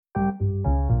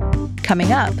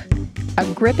Coming up, a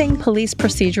gripping police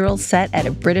procedural set at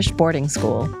a British boarding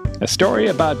school. A story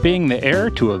about being the heir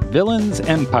to a villain's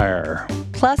empire.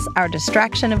 Plus, our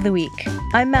distraction of the week.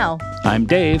 I'm Mel. I'm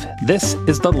Dave. This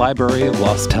is the Library of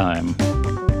Lost Time.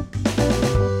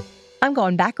 I'm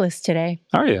going backlist today.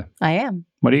 Are you? I am.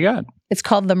 What do you got? It's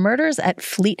called The Murders at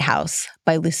Fleet House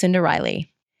by Lucinda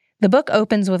Riley. The book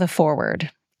opens with a foreword.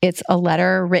 It's a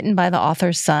letter written by the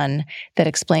author's son that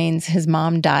explains his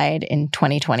mom died in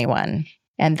 2021.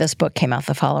 And this book came out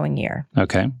the following year.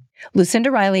 Okay.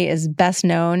 Lucinda Riley is best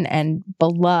known and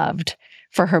beloved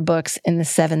for her books in the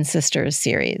Seven Sisters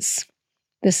series.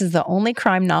 This is the only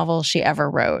crime novel she ever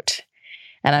wrote.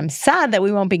 And I'm sad that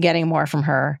we won't be getting more from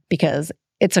her because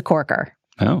it's a corker.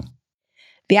 Oh.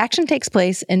 The action takes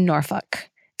place in Norfolk.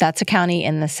 That's a county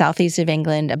in the southeast of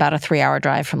England, about a 3-hour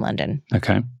drive from London.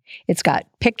 Okay. It's got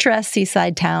picturesque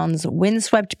seaside towns,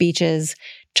 windswept beaches,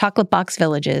 chocolate box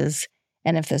villages,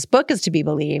 and if this book is to be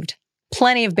believed,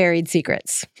 plenty of buried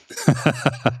secrets.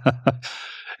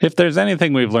 If there's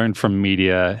anything we've learned from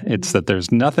media, it's that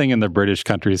there's nothing in the British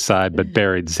countryside but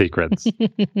buried secrets.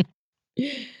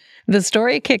 The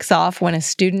story kicks off when a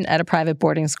student at a private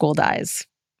boarding school dies.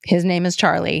 His name is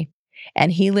Charlie,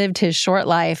 and he lived his short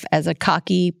life as a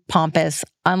cocky, pompous,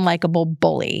 unlikable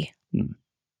bully.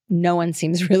 No one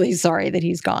seems really sorry that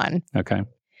he's gone. Okay.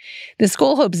 The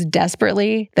school hopes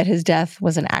desperately that his death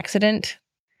was an accident,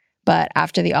 but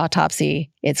after the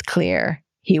autopsy, it's clear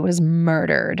he was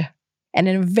murdered, and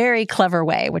in a very clever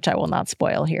way, which I will not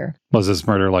spoil here. Was this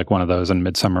murder like one of those in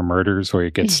Midsummer Murders where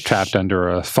he gets trapped under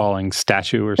a falling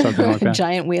statue or something like that?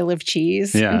 Giant wheel of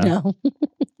cheese? Yeah. No.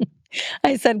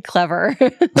 I said clever.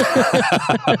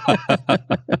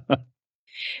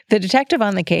 The detective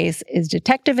on the case is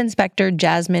Detective Inspector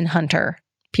Jasmine Hunter.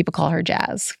 People call her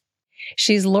Jazz.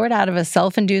 She's lured out of a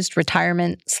self-induced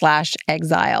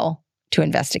retirement/exile to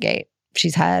investigate.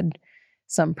 She's had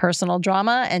some personal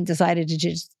drama and decided to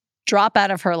just drop out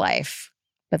of her life,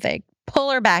 but they pull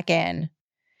her back in.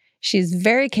 She's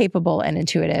very capable and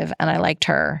intuitive, and I liked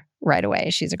her right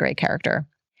away. She's a great character.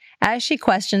 As she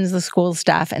questions the school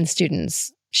staff and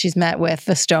students, she's met with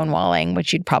the stonewalling,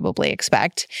 which you'd probably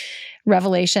expect,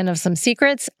 revelation of some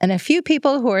secrets, and a few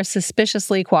people who are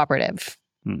suspiciously cooperative.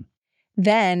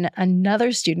 Then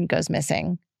another student goes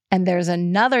missing, and there's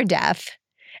another death.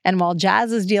 And while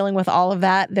Jazz is dealing with all of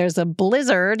that, there's a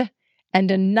blizzard and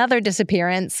another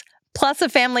disappearance, plus a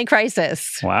family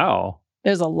crisis. Wow.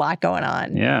 There's a lot going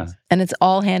on. Yeah. And it's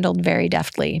all handled very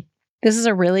deftly. This is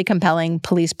a really compelling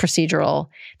police procedural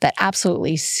that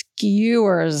absolutely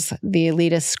skewers the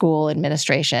elitist school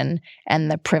administration and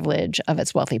the privilege of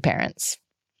its wealthy parents.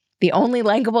 The only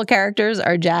likable characters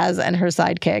are Jazz and her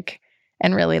sidekick,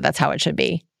 and really that's how it should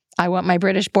be. I want my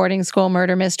British boarding school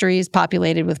murder mysteries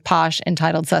populated with posh,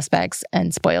 entitled suspects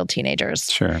and spoiled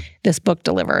teenagers. Sure. This book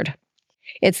delivered.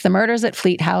 It's The Murders at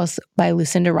Fleet House by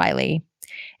Lucinda Riley.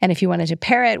 And if you wanted to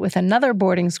pair it with another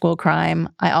boarding school crime,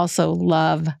 I also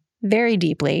love very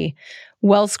deeply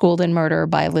Well Schooled in Murder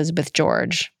by Elizabeth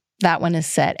George. That one is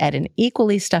set at an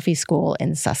equally stuffy school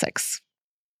in Sussex.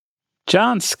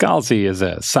 John Scalzi is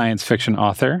a science fiction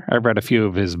author. I've read a few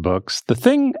of his books. The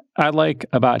thing I like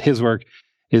about his work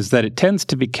is that it tends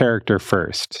to be character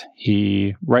first.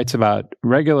 He writes about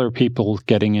regular people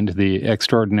getting into the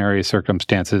extraordinary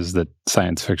circumstances that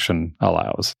science fiction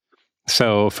allows.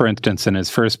 So, for instance, in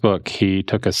his first book, he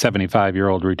took a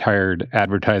 75-year-old retired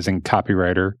advertising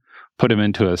copywriter, put him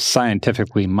into a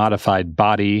scientifically modified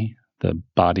body, the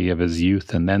body of his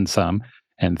youth and then some,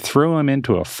 and threw him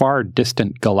into a far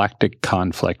distant galactic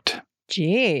conflict.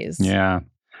 Jeez. Yeah.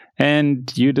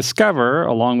 And you discover,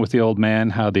 along with the old man,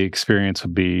 how the experience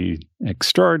would be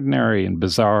extraordinary and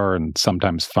bizarre and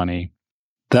sometimes funny.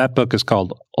 That book is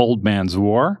called Old Man's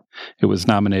War. It was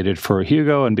nominated for a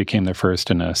Hugo and became the first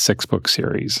in a 6-book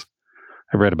series.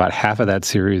 I read about half of that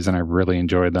series and I really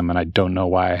enjoyed them, and I don't know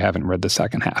why I haven't read the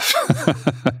second half.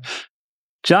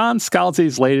 John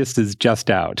Scalzi's latest is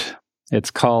just out. It's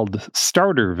called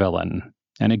Starter Villain.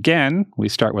 And again, we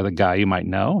start with a guy you might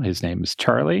know. His name is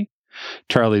Charlie.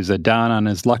 Charlie's a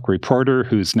down-on-his-luck reporter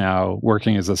who's now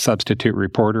working as a substitute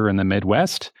reporter in the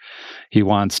Midwest. He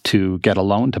wants to get a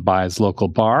loan to buy his local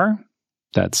bar.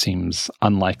 That seems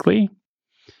unlikely.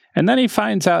 And then he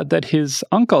finds out that his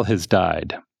uncle has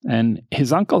died. And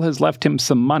his uncle has left him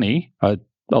some money, a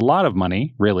lot of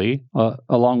money, really,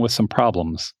 along with some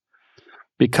problems.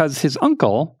 Because his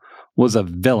uncle was a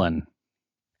villain.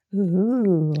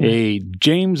 Ooh. A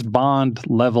James Bond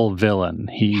level villain.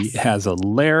 He has a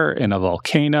lair in a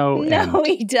volcano. No,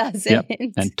 he doesn't.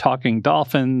 And talking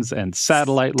dolphins and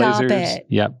satellite Stop lasers. it.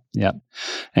 Yep.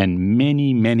 And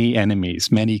many, many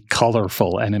enemies, many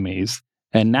colorful enemies.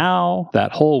 And now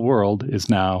that whole world is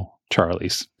now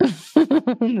Charlie's.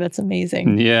 That's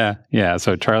amazing. Yeah.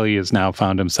 So Charlie has now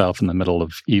found himself in the middle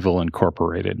of Evil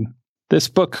Incorporated. This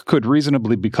book could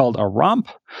reasonably be called a romp.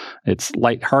 It's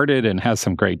lighthearted and has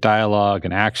some great dialogue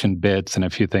and action bits and a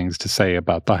few things to say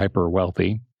about the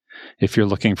hyper-wealthy. If you're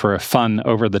looking for a fun,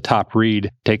 over-the-top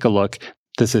read, take a look.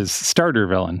 This is Starter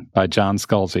Villain by John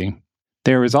Scalzi.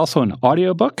 There is also an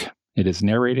audiobook. It is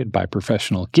narrated by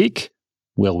professional geek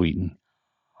Will Wheaton.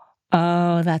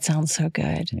 Oh, that sounds so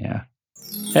good. Yeah.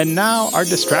 And now our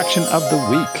distraction of the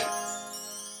week.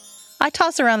 I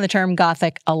toss around the term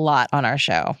Gothic a lot on our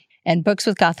show. And books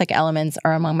with Gothic elements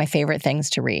are among my favorite things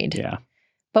to read. Yeah.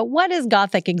 But what is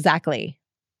Gothic exactly?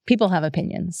 People have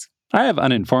opinions. I have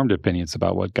uninformed opinions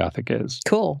about what Gothic is.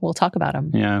 Cool. We'll talk about them.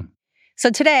 Yeah.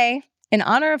 So today, in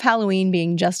honor of Halloween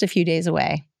being just a few days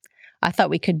away, I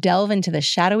thought we could delve into the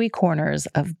shadowy corners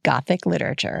of Gothic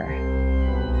literature.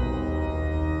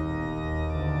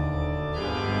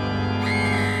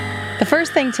 The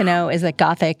first thing to know is that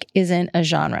Gothic isn't a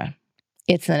genre.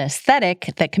 It's an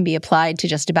aesthetic that can be applied to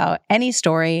just about any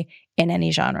story in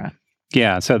any genre.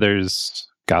 Yeah, so there's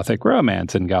Gothic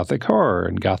romance and Gothic horror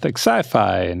and Gothic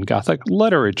sci-fi and Gothic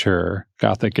literature.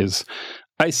 Gothic is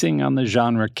icing on the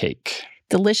genre cake.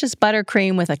 Delicious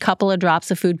buttercream with a couple of drops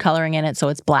of food coloring in it so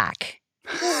it's black.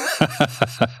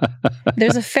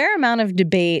 There's a fair amount of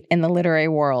debate in the literary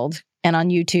world and on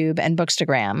YouTube and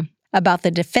Bookstagram about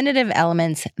the definitive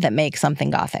elements that make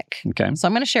something Gothic. Okay. So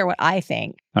I'm going to share what I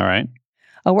think. All right.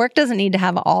 A work doesn't need to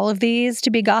have all of these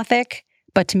to be Gothic,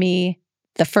 but to me,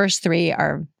 the first three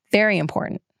are very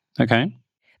important. Okay.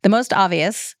 The most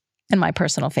obvious, and my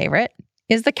personal favorite,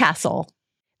 is the castle.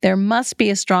 There must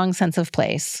be a strong sense of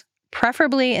place,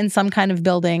 preferably in some kind of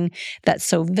building that's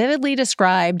so vividly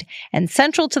described and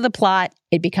central to the plot,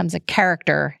 it becomes a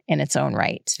character in its own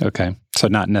right. Okay. So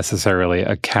not necessarily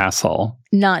a castle.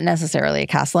 Not necessarily a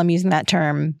castle. I'm using that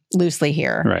term loosely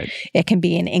here. Right. It can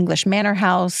be an English manor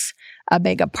house, a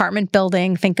big apartment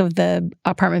building. Think of the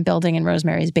apartment building in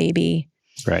Rosemary's Baby.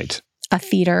 Right. A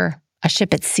theater, a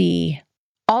ship at sea.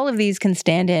 All of these can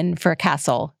stand in for a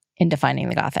castle in defining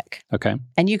the Gothic. Okay.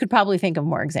 And you could probably think of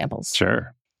more examples.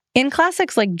 Sure. In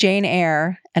classics like Jane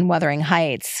Eyre and Wuthering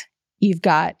Heights, you've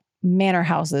got manor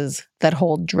houses that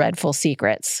hold dreadful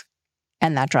secrets,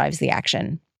 and that drives the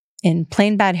action. In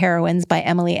Plain Bad Heroines by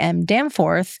Emily M.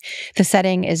 Danforth, the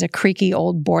setting is a creaky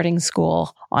old boarding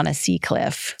school on a sea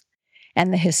cliff.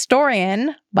 And The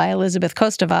Historian by Elizabeth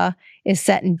Kostova is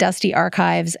set in dusty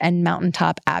archives and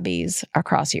mountaintop abbeys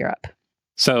across Europe.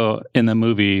 So in the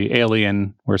movie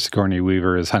Alien, where Sigourney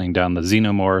Weaver is hunting down the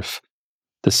xenomorph,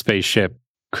 the spaceship,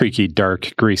 creaky,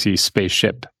 dark, greasy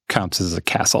spaceship counts as a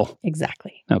castle.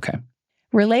 Exactly. Okay.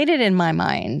 Related in my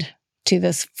mind to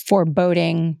this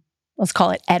foreboding, let's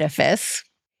call it edifice,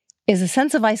 is a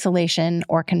sense of isolation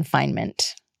or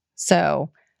confinement. So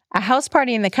a house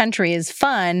party in the country is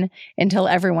fun until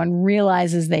everyone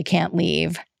realizes they can't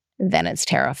leave. Then it's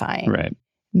terrifying. Right.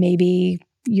 Maybe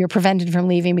you're prevented from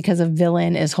leaving because a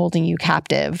villain is holding you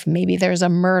captive. Maybe there's a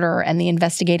murder and the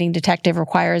investigating detective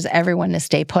requires everyone to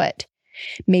stay put.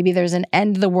 Maybe there's an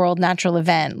end-of-the-world natural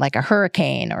event like a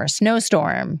hurricane or a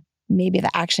snowstorm. Maybe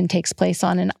the action takes place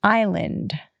on an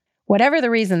island. Whatever the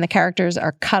reason, the characters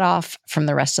are cut off from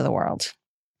the rest of the world.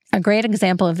 A great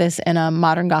example of this in a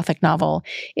modern Gothic novel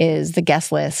is The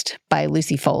Guest List by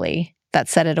Lucy Foley,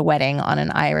 that's set at a wedding on an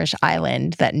Irish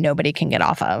island that nobody can get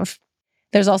off of.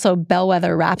 There's also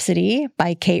Bellwether Rhapsody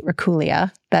by Kate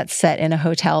Rakulia, that's set in a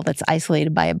hotel that's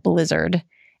isolated by a blizzard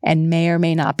and may or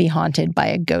may not be haunted by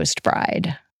a ghost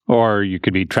bride. Or you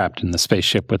could be trapped in the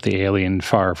spaceship with the alien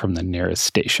far from the nearest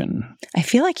station. I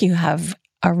feel like you have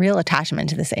a real attachment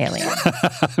to this alien.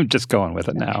 I'm just going with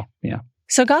it now. Yeah.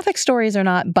 So Gothic stories are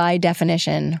not, by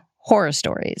definition, horror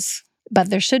stories,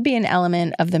 but there should be an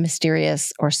element of the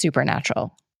mysterious or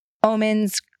supernatural.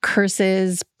 Omens,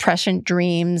 curses, prescient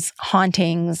dreams,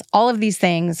 hauntings, all of these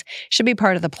things should be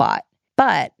part of the plot.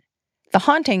 But the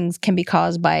hauntings can be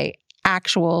caused by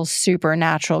actual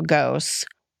supernatural ghosts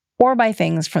or by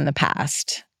things from the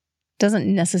past.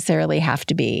 Doesn't necessarily have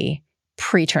to be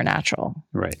preternatural.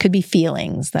 Right. Could be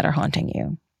feelings that are haunting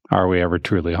you. Are we ever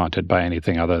truly haunted by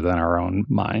anything other than our own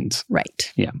minds?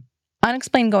 Right. Yeah.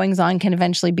 Unexplained goings-on can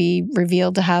eventually be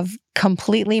revealed to have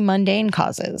completely mundane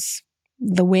causes.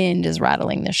 The wind is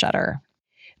rattling the shutter.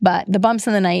 But the bumps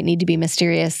in the night need to be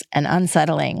mysterious and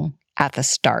unsettling at the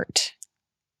start.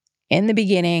 in the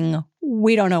beginning,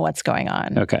 we don't know what's going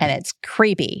on. Okay. And it's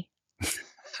creepy.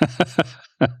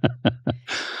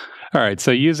 All right.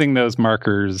 So using those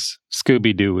markers,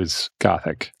 Scooby-Doo is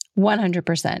Gothic.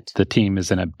 100%. The team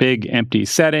is in a big empty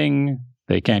setting.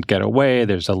 They can't get away.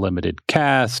 There's a limited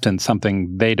cast, and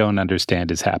something they don't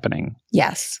understand is happening.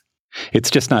 Yes.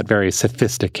 It's just not very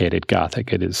sophisticated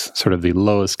Gothic. It is sort of the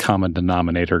lowest common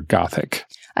denominator Gothic.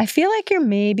 I feel like you're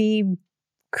maybe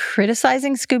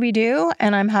criticizing Scooby-Doo,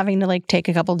 and I'm having to take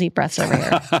a couple deep breaths over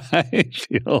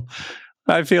here.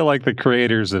 I feel like the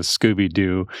creators of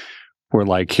Scooby-Doo were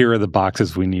like, here are the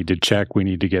boxes we need to check. We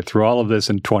need to get through all of this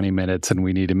in 20 minutes, and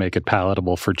we need to make it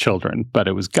palatable for children. But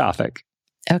it was Gothic.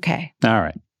 Okay. All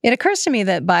right. It occurs to me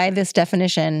that by this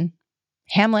definition,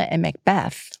 Hamlet and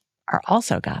Macbeth are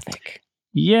also Gothic.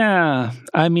 Yeah.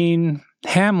 I mean,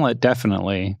 Hamlet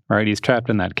definitely, right? He's trapped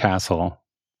in that castle,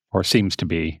 or seems to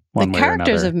be, one way or another. The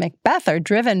characters of Macbeth are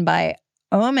driven by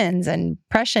omens and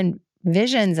prescient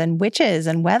visions and witches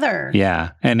and weather.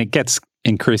 Yeah. And it gets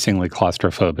increasingly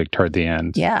claustrophobic toward the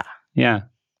end. Yeah. Yeah.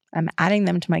 I'm adding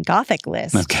them to my Gothic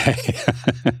list. Okay.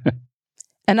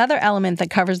 Another element that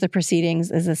covers the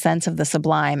proceedings is a sense of the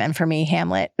sublime. And for me,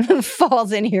 Hamlet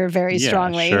falls in here very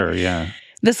strongly. Sure, yeah.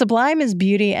 The sublime is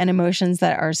beauty and emotions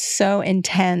that are so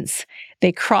intense,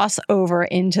 they cross over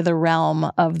into the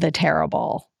realm of the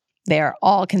terrible. They are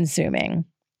all-consuming.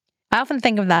 I often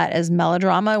think of that as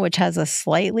melodrama, which has a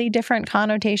slightly different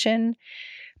connotation.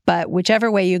 But whichever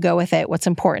way you go with it, what's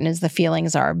important is the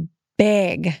feelings are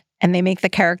big, and they make the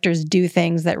characters do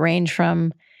things that range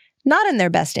from not in their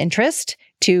best interest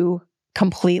to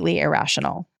completely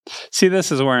irrational. See,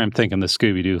 this is where I'm thinking the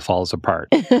Scooby-Doo falls apart.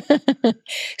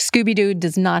 Scooby-Doo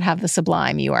does not have the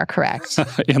sublime, you are correct.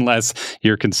 Unless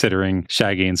you're considering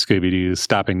Shaggy and Scooby-Doo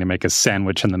stopping to make a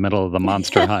sandwich in the middle of the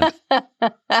monster hunt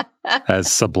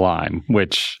as sublime,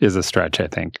 which is a stretch, I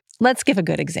think. Let's give a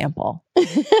good example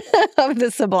of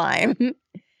the sublime.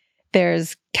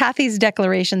 There's Kathy's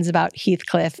declarations about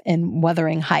Heathcliff in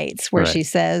Wuthering Heights, where she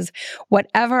says,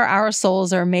 whatever our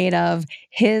souls are made of,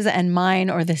 his and mine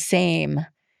are the same.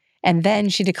 And then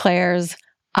she declares,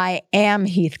 I am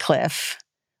Heathcliff.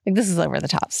 This is over the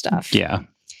top stuff. Yeah.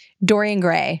 Dorian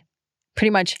Gray,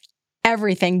 pretty much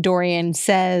everything Dorian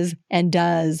says and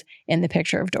does in the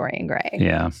picture of Dorian Gray.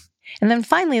 Yeah. And then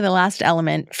finally, the last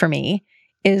element for me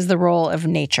is the role of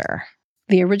nature.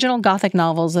 The original Gothic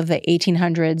novels of the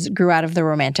 1800s grew out of the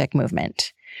Romantic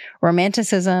movement.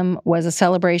 Romanticism was a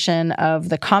celebration of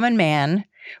the common man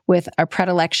with a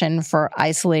predilection for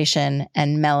isolation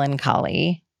and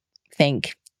melancholy.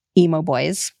 Think emo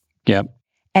boys. Yep.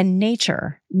 And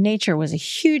nature. Nature was a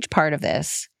huge part of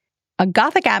this. A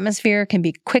Gothic atmosphere can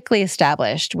be quickly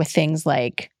established with things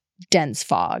like dense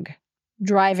fog,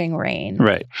 driving rain,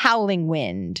 howling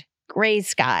wind, gray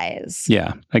skies.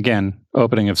 Yeah. Again,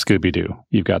 opening of Scooby-Doo.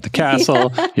 You've got the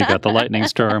castle, you've got the lightning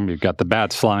storm, you've got the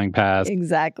bats flying past.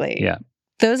 Exactly. Yeah.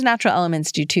 Those natural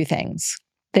elements do two things.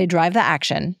 They drive the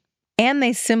action, and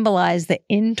they symbolize the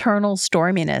internal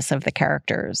storminess of the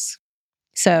characters.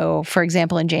 So, for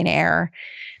example, in Jane Eyre,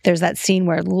 there's that scene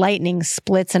where lightning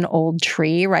splits an old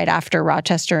tree right after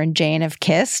Rochester and Jane have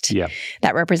kissed. Yeah.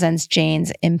 That represents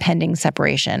Jane's impending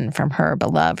separation from her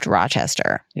beloved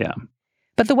Rochester. Yeah.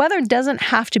 But the weather doesn't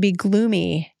have to be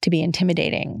gloomy to be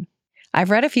intimidating.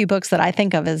 I've read a few books that I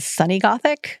think of as sunny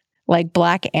Gothic, like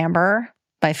Black Amber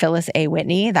by Phyllis A.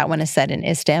 Whitney. That one is set in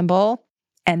Istanbul.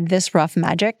 And This Rough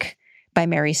Magic by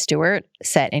Mary Stewart,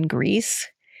 set in Greece.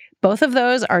 Both of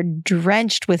those are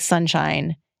drenched with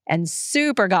sunshine and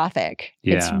super Gothic.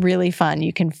 Yeah. It's really fun.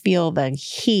 You can feel the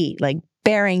heat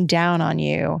bearing down on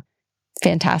you.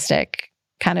 Fantastic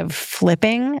kind of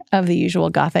flipping of the usual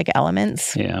Gothic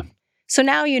elements. Yeah. So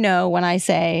now you know when I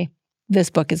say this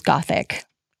book is Gothic,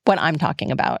 what I'm talking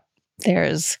about.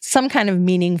 There's some kind of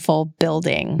meaningful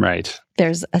building. Right.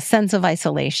 There's a sense of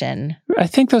isolation. I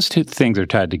think those two things are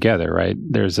tied together, right?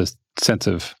 There's a sense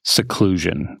of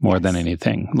seclusion more than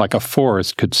anything. Like a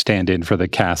forest could stand in for the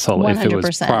castle 100%. If it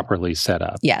was properly set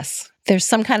up. Yes. There's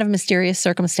some kind of mysterious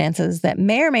circumstances that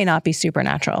may or may not be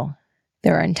supernatural.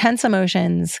 There are intense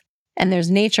emotions, and there's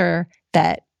nature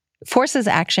that forces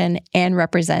action and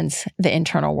represents the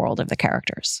internal world of the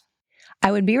characters.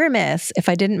 I would be remiss if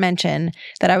I didn't mention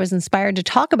that I was inspired to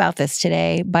talk about this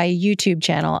today by a YouTube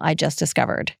channel I just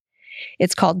discovered.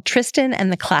 It's called Tristan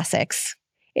and the Classics.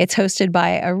 It's hosted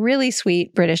by a really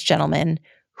sweet British gentleman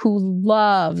who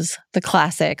loves the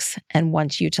classics and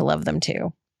wants you to love them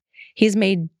too. He's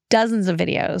made dozens of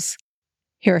videos.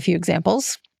 Here are a few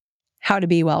examples. How to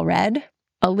be well read,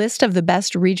 a list of the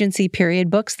best Regency period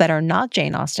books that are not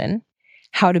Jane Austen,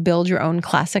 how to build your own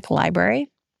classic library,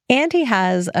 And he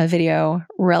has a video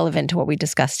relevant to what we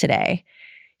discussed today.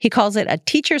 He calls it a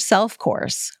teach yourself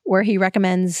course, where he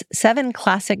recommends 7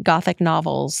 classic Gothic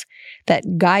novels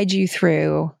that guide you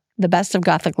through the best of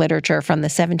Gothic literature from the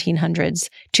 1700s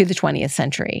to the 20th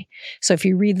century. So if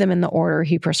you read them in the order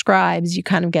he prescribes, you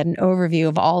kind of get an overview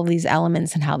of all of these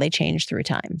elements and how they change through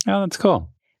time. Oh, that's cool.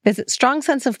 Visit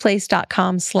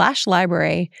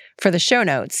strongsenseofplace.com/library for the show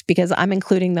notes, because I'm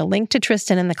including the link to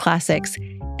Tristan and the Classics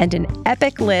and an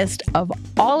epic list of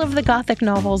all of the Gothic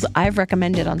novels I've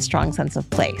recommended on Strong Sense of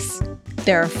Place.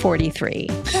 There are 43.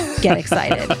 Get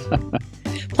excited.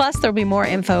 Plus, there'll be more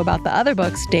info about the other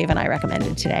books Dave and I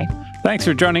recommended today. Thanks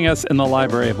for joining us in the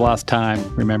Library of Lost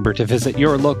Time. Remember to visit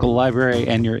your local library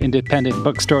and your independent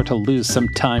bookstore to lose some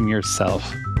time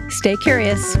yourself. Stay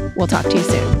curious. We'll talk to you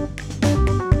soon.